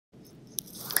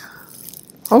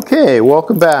Okay,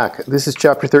 welcome back. This is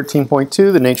chapter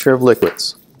 13.2, the nature of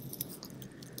liquids.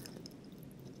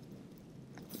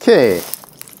 Okay.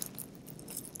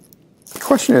 The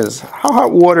question is, how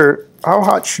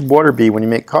hot should water be when you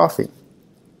make coffee?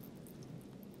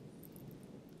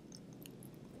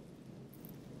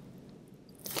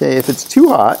 Okay, if it's too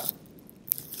hot,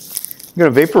 you're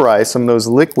going to vaporize some of those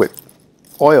liquid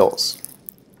oils.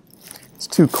 If it's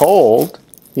too cold,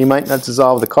 you might not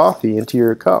dissolve the coffee into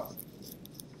your cup.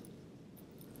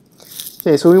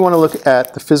 Okay, so we want to look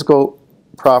at the physical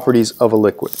properties of a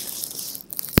liquid.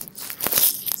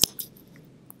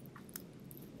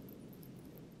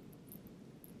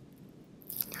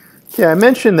 Okay, I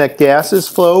mentioned that gases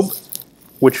flow,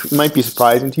 which might be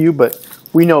surprising to you, but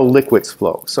we know liquids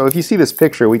flow. So if you see this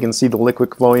picture, we can see the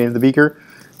liquid flowing into the beaker,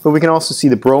 but we can also see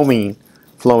the bromine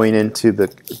flowing into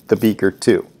the beaker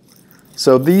too.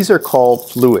 So these are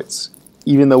called fluids.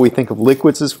 Even though we think of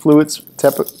liquids as fluids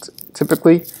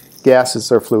typically,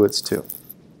 gases are fluids too.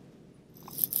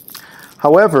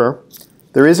 However,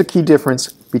 there is a key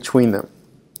difference between them.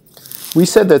 We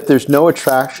said that there's no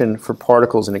attraction for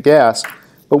particles in a gas,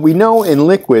 but we know in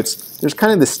liquids there's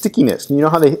kind of the stickiness. You know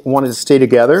how they want it to stay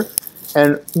together?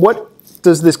 And what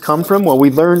does this come from? Well,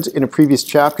 we learned in a previous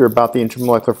chapter about the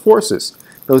intermolecular forces,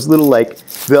 those little like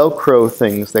Velcro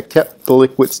things that kept the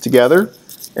liquids together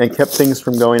and kept things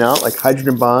from going out, like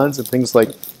hydrogen bonds and things like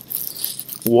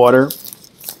water.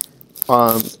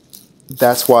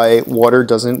 That's why water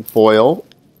doesn't boil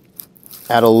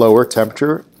at a lower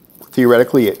temperature.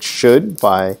 Theoretically, it should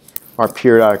by our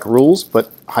periodic rules,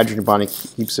 but hydrogen bonding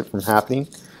keeps it from happening.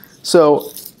 So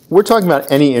we're talking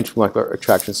about any intermolecular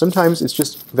attraction. Sometimes it's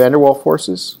just van der Waals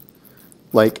forces,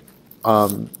 like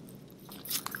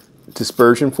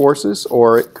dispersion forces,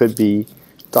 or it could be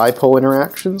dipole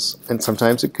interactions, and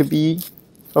sometimes it could be,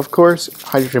 of course,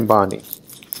 hydrogen bonding.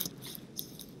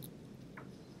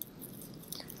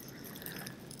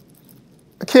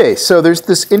 Okay, so there's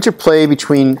this interplay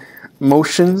between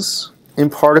motions in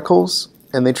particles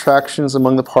and the attractions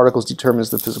among the particles determines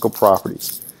the physical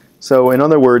properties. So in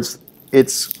other words,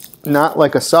 it's not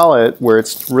like a solid where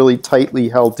it's really tightly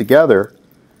held together,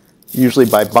 usually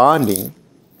by bonding,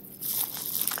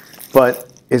 but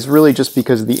it's really just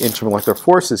because the intermolecular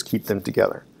forces keep them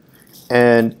together.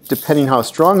 And depending how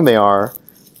strong they are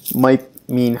might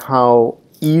mean how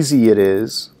easy it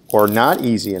is or not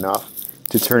easy enough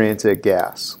to turn it into a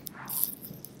gas.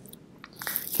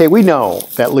 Okay, we know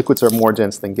that liquids are more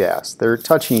dense than gas. They're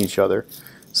touching each other.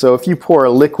 So if you pour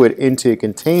a liquid into a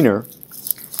container,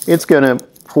 it's going to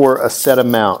pour a set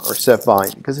amount or set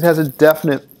volume because it has a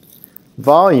definite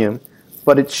volume,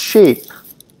 but its shape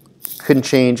can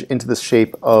change into the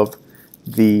shape of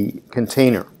the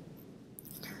container.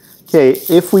 Okay,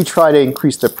 if we try to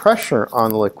increase the pressure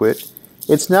on the liquid,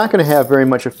 it's not going to have very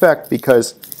much effect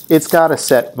because it's got a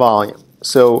set volume.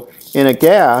 So in a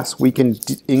gas, we can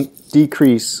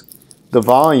decrease the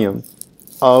volume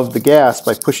of the gas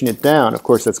by pushing it down. Of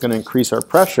course, that's going to increase our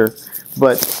pressure,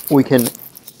 but we can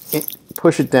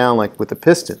push it down like with a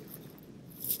piston.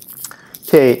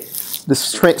 Okay, the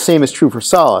same is true for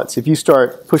solids. If you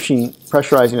start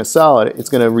pressurizing a solid, it's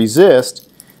going to resist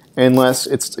unless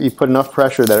you put enough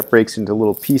pressure that it breaks into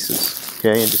little pieces,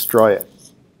 okay, and destroy it.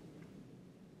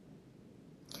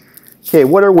 Okay,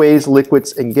 what are ways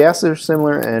liquids and gases are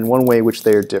similar and one way which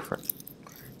they are different?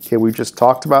 Okay, we just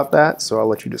talked about that, so I'll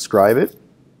let you describe it.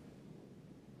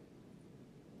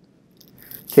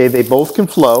 Okay, they both can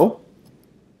flow,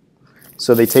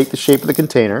 so they take the shape of the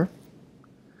container.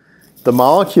 The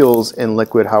molecules in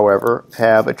liquid, however,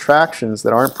 have attractions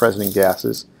that aren't present in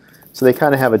gases, so they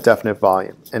kind of have a definite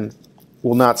volume and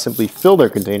will not simply fill their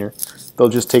container, they'll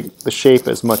just take the shape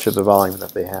as much of the volume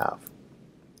that they have.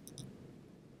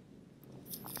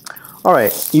 All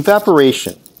right,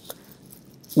 evaporation.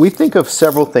 We think of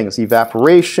several things: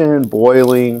 evaporation,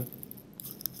 boiling,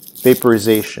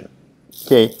 vaporization.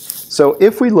 Okay, so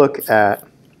if we look at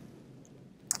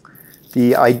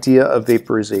the idea of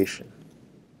vaporization,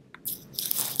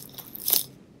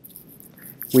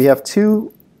 we have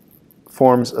two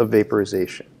forms of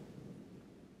vaporization.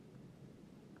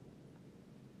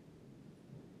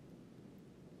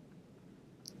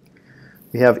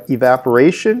 We have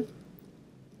evaporation,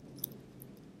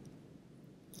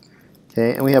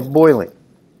 okay, and we have boiling.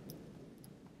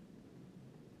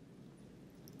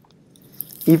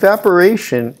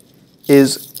 Evaporation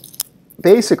is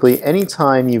basically any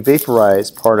time you vaporize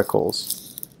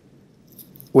particles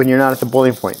when you're not at the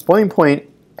boiling point. Boiling point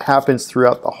happens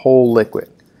throughout the whole liquid.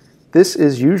 This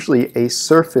is usually a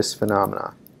surface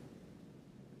phenomenon.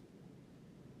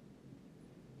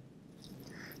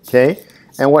 Okay,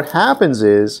 and what happens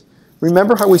is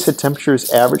Remember how we said temperature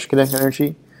is average kinetic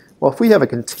energy? Well, if we have a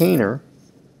container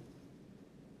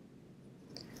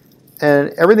and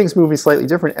everything's moving slightly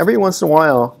different, every once in a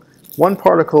while, one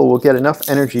particle will get enough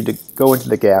energy to go into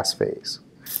the gas phase.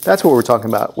 That's what we're talking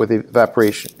about with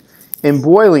evaporation. In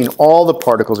boiling, all the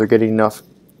particles are getting enough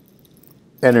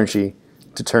energy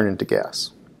to turn into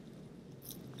gas.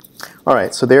 All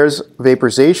right, so there's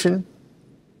vaporization,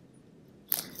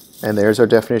 and there's our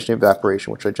definition of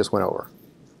evaporation, which I just went over.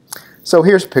 So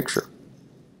here's a picture.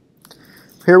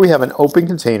 Here we have an open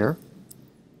container,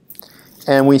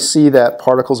 and we see that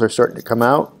particles are starting to come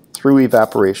out through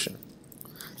evaporation.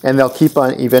 And they'll keep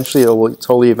on, eventually it will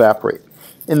totally evaporate.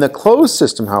 In the closed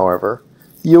system, however,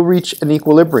 you'll reach an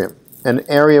equilibrium, an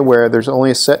area where there's only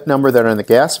a set number that are in the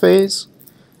gas phase,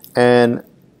 and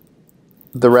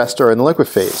the rest are in the liquid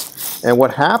phase. And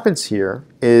what happens here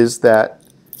is that,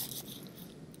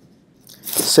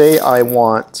 say I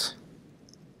want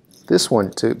this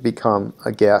one to become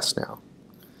a gas now.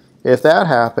 If that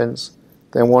happens,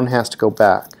 then one has to go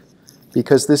back,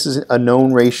 because this is a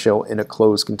known ratio in a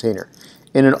closed container.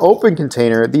 In an open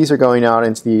container, these are going out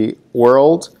into the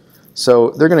world, so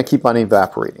they're going to keep on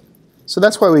evaporating. So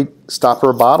that's why we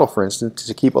stopper a bottle, for instance,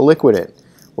 to keep a liquid in.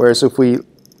 Whereas if we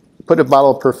put a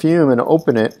bottle of perfume and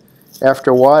open it,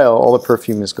 after a while, all the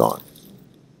perfume is gone.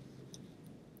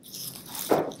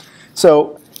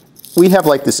 So we have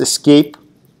like this escape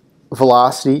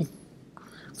velocity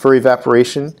for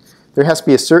evaporation. There has to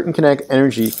be a certain kinetic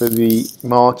energy for the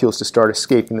molecules to start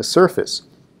escaping the surface.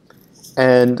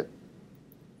 And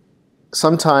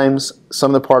sometimes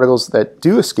some of the particles that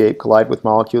do escape collide with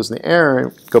molecules in the air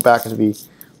and go back into the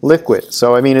liquid.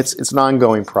 So I mean, it's an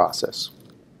ongoing process.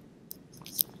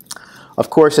 Of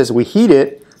course, as we heat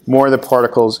it, more of the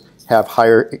particles have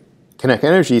higher kinetic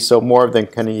energy, so more of them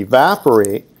can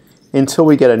evaporate until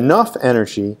we get enough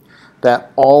energy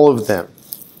that all of them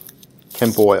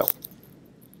can boil.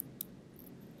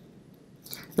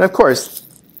 And of course,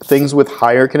 things with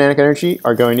higher kinetic energy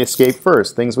are going to escape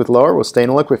first. Things with lower will stay in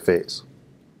a liquid phase.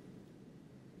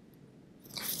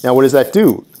 Now what does that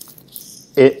do?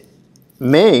 It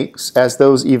makes, as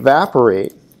those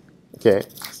evaporate, okay,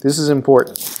 this is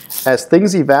important, as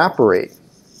things evaporate,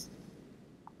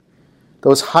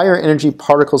 those higher energy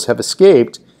particles have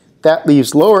escaped. That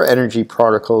leaves lower energy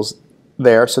particles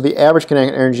there, so the average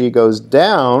kinetic energy goes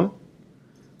down,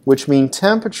 which means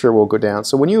temperature will go down.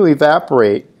 So when you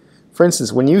evaporate, for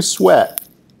instance, when you sweat,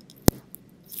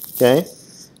 okay,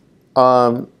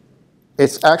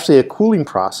 it's actually a cooling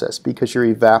process because you're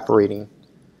evaporating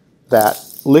that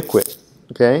liquid,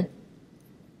 okay?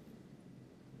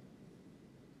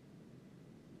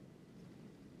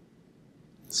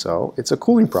 So it's a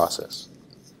cooling process.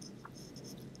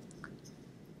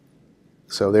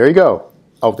 So there you go.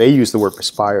 Oh, they use the word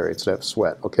perspire instead of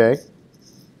sweat, okay?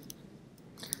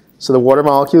 So the water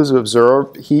molecules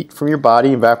absorb heat from your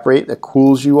body, evaporate, that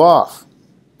cools you off.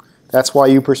 That's why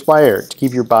you perspire, to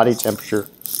keep your body temperature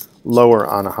lower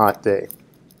on a hot day.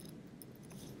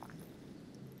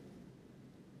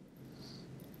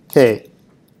 Okay,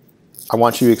 I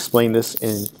want you to explain this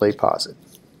in play posit.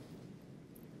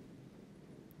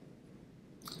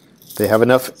 They have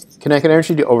enough kinetic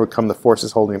energy to overcome the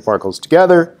forces holding the particles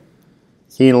together.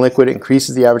 Heating a liquid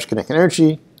increases the average kinetic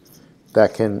energy.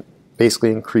 That can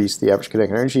basically increase the average kinetic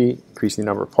energy, increase the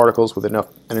number of particles with enough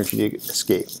energy to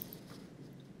escape.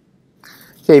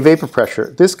 Okay, vapor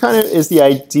pressure. This kind of is the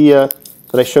idea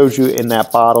that I showed you in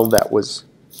that bottle that was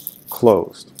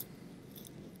closed.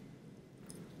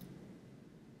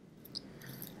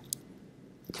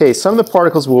 Okay, some of the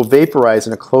particles will vaporize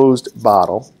in a closed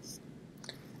bottle,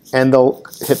 and they'll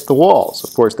hit the walls.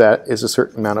 Of course, that is a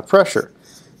certain amount of pressure.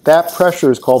 That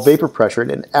pressure is called vapor pressure,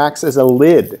 and it acts as a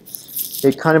lid.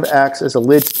 It kind of acts as a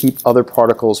lid to keep other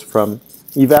particles from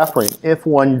evaporating. If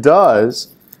one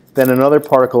does, then another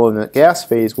particle in the gas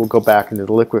phase will go back into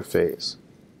the liquid phase.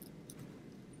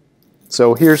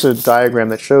 So here's a diagram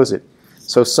that shows it.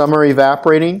 So some are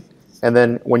evaporating, and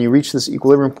then when you reach this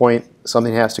equilibrium point,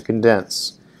 something has to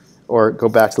condense or go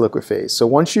back to liquid phase. So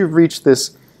once you've reached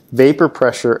this vapor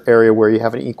pressure area where you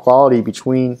have an equality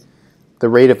between the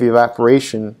rate of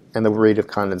evaporation and the rate of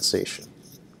condensation.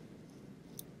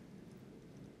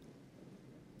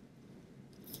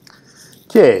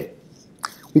 Okay,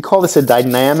 we call this a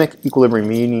dynamic equilibrium,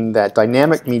 meaning that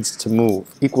dynamic means to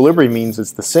move. Equilibrium means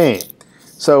it's the same.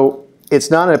 So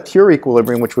it's not a pure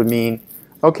equilibrium, which would mean,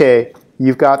 okay,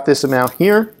 you've got this amount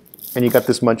here, and you've got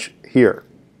this much here,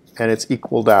 and it's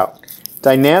equaled out.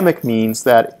 Dynamic means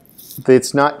that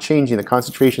it's not changing, the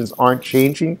concentrations aren't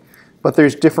changing, but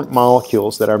there's different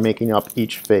molecules that are making up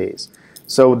each phase.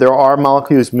 So there are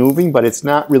molecules moving, but it's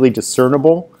not really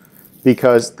discernible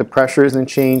because the pressure isn't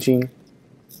changing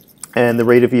and the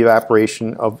rate of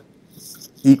evaporation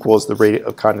equals the rate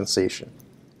of condensation.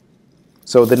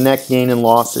 So the net gain and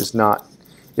loss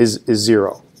is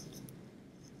zero.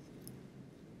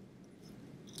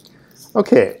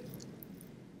 Okay.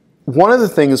 One of the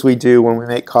things we do when we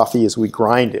make coffee is we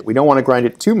grind it. We don't want to grind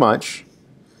it too much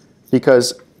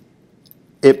because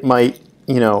it might,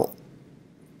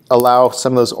 allow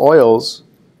some of those oils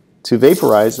to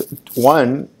vaporize.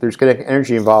 One, there's kinetic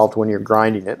energy involved when you're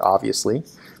grinding it, obviously,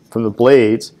 from the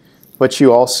blades, but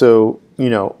you also,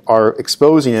 are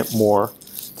exposing it more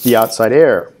to the outside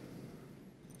air.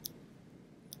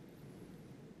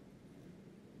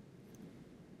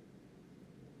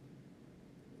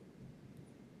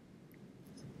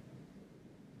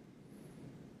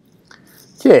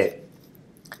 Okay,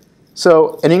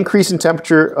 so an increase in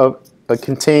temperature of a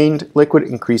contained liquid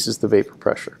increases the vapor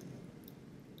pressure.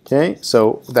 Okay,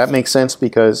 so that makes sense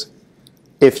because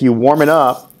if you warm it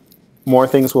up, more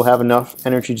things will have enough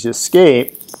energy to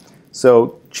escape.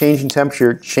 So change in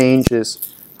temperature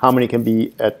changes how many can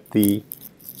be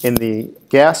in the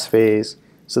gas phase,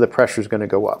 so the pressure is going to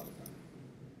go up.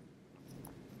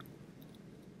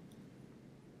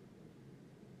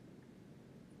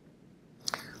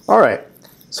 All right,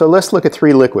 so let's look at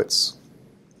three liquids.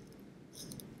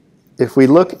 If we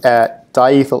look at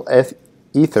diethyl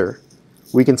ether,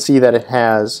 we can see that it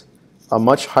has a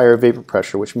much higher vapor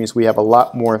pressure, which means we have a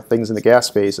lot more things in the gas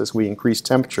phase as we increase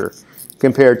temperature,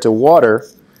 compared to water,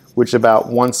 which is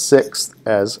about 1/6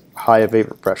 as high a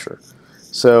vapor pressure.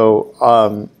 So,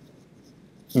 at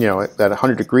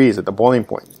 100 degrees at the boiling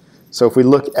point. So if we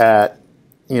look at,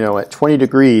 at 20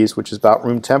 degrees, which is about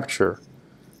room temperature,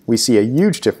 we see a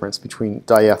huge difference between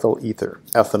diethyl ether,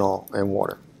 ethanol, and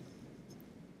water.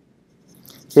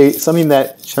 Okay, something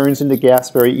that turns into gas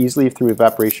very easily through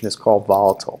evaporation is called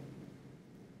volatile.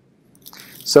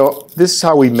 So this is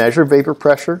how we measure vapor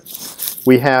pressure.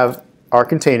 We have our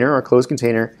container, our closed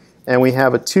container, and we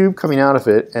have a tube coming out of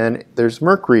it, and there's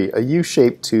mercury, a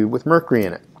U-shaped tube with mercury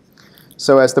in it.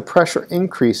 So as the pressure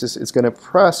increases, it's going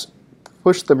to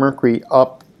push the mercury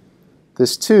up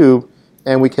this tube,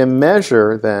 and we can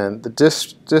measure then the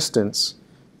distance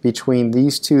between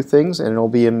these two things, and it'll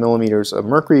be in millimeters of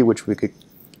mercury, which we could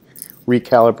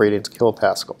recalibrate into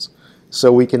kilopascals.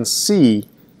 So we can see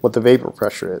what the vapor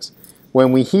pressure is.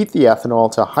 When we heat the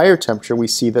ethanol to a higher temperature, we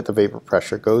see that the vapor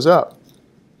pressure goes up.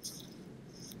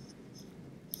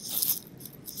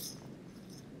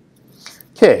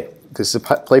 Okay, this is a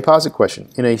play-pause question.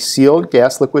 In a sealed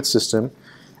gas-liquid system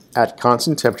at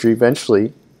constant temperature,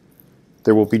 eventually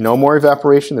there will be no more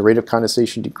evaporation. The rate of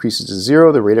condensation decreases to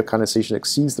 0. The rate of condensation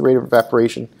exceeds the rate of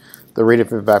evaporation. The rate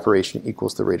of evaporation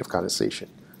equals the rate of condensation.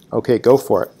 Okay, go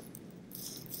for it.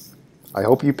 I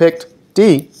hope you picked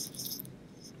D.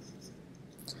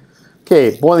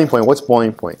 Okay, boiling point. What's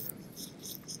boiling point?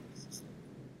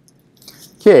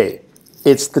 Okay,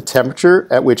 it's the temperature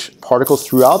at which particles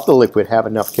throughout the liquid have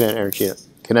enough kinetic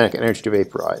energy to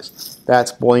vaporize.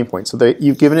 That's boiling point. So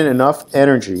you've given it enough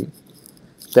energy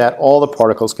that all the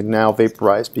particles can now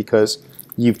vaporize because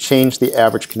you've changed the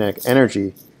average kinetic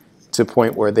energy to a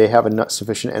point where they have enough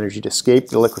sufficient energy to escape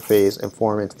the liquid phase and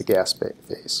form into the gas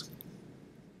phase.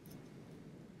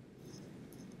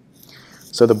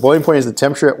 So the boiling point is the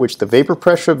temperature at which the vapor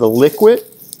pressure of the liquid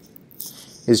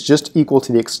is just equal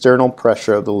to the external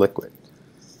pressure of the liquid.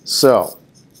 So,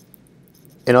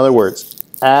 in other words,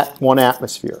 at 1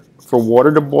 atmosphere, for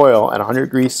water to boil at 100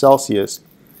 degrees Celsius,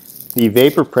 the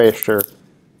vapor pressure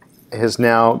has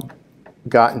now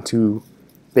gotten to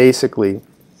basically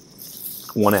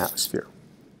 1 atmosphere.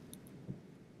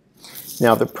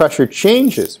 Now, if the pressure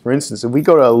changes, for instance, if we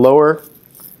go to a lower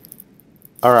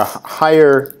or a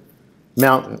higher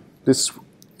mountain,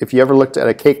 if you ever looked at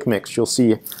a cake mix, you'll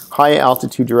see high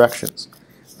altitude directions.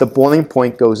 The boiling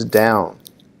point goes down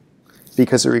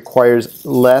because it requires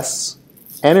less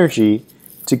energy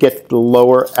to get to the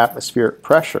lower atmospheric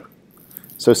pressure.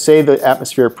 So say the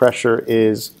atmospheric pressure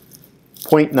is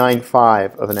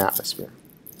 0.95 of an atmosphere.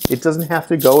 It doesn't have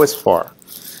to go as far.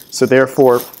 So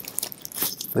therefore,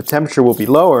 the temperature will be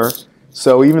lower.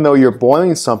 So even though you're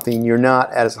boiling something, you're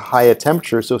not at as high a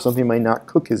temperature, so something might not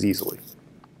cook as easily.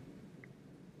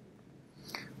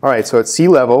 All right, so at sea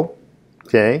level,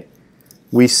 okay,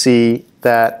 we see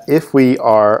that if we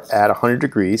are at 100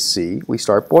 degrees C, we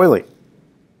start boiling.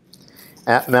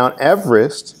 At Mount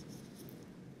Everest,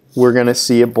 we're going to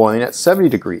see it boiling at 70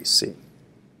 degrees C.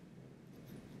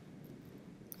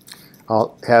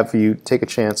 I'll have you take a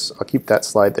chance. I'll keep that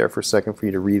slide there for a second for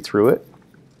you to read through it.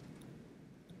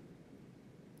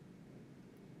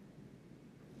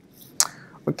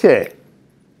 Okay.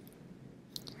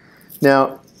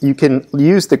 Now, you can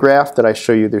use the graph that I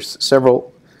show you. There's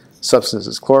several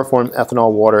substances: chloroform,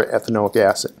 ethanol, water, ethanoic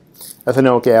acid.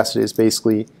 Ethanoic acid is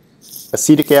basically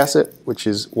acetic acid, which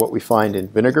is what we find in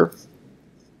vinegar.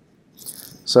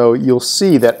 So you'll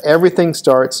see that everything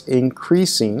starts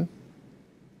increasing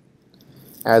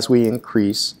as we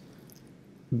increase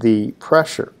the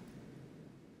pressure.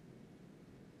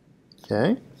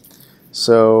 Okay?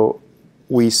 So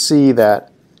we see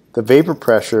that the vapor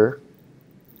pressure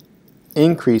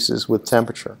increases with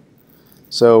temperature.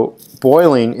 So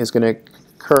boiling is going to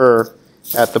occur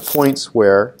at the points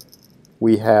where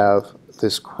we have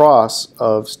this cross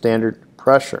of standard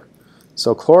pressure.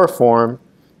 So chloroform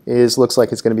looks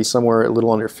like it's going to be somewhere a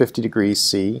little under 50 degrees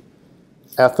C.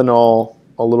 Ethanol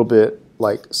a little bit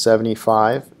like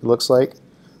 75, it looks like.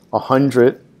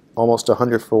 100, almost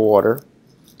 100 for water,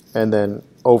 and then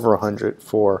over 100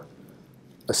 for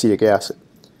acetic acid.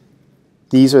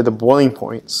 These are the boiling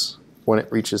points when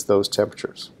it reaches those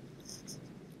temperatures.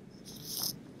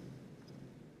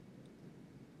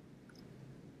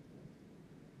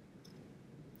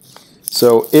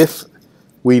 So if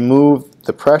we move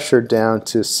the pressure down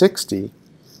to 60,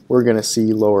 we're going to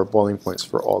see lower boiling points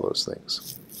for all those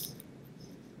things.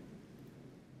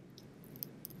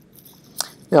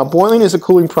 Now, boiling is a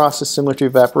cooling process similar to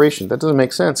evaporation. That doesn't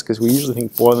make sense because we usually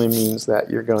think boiling means that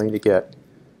you're going to get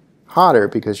hotter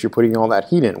because you're putting all that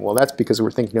heat in. Well, that's because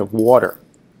we're thinking of water.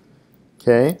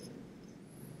 Okay?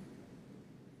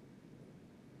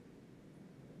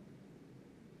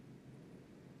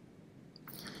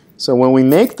 So when we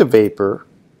make the vapor,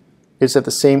 it's at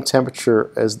the same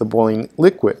temperature as the boiling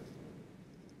liquid,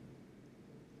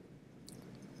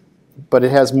 but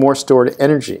it has more stored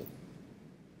energy.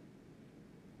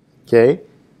 Okay?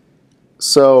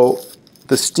 So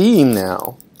the steam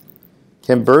now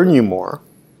can burn you more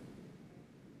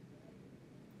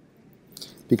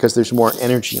because there's more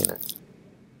energy in it.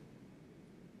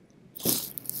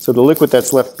 So the liquid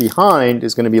that's left behind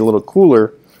is going to be a little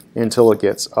cooler until it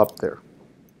gets up there.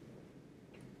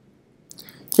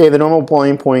 Okay, the normal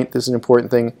boiling point, this is an important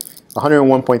thing,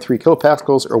 101.3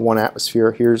 kilopascals or 1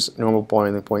 atmosphere. Here's normal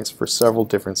boiling points for several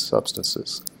different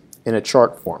substances in a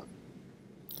chart form.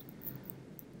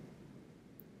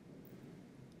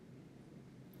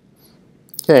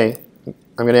 Okay,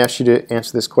 I'm going to ask you to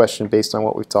answer this question based on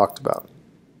what we've talked about.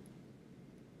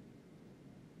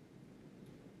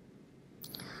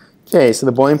 Okay, so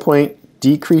the boiling point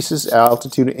decreases,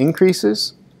 altitude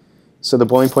increases. So the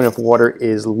boiling point of water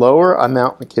is lower on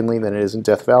Mount McKinley than it is in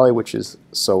Death Valley, which is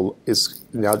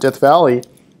now Death Valley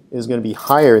is going to be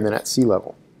higher than at sea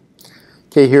level.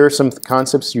 Okay, here are some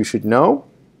concepts you should know.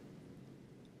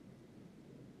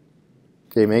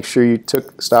 Okay, make sure you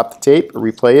stop the tape,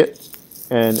 replay it,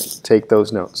 and take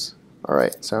those notes. All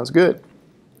right, sounds good.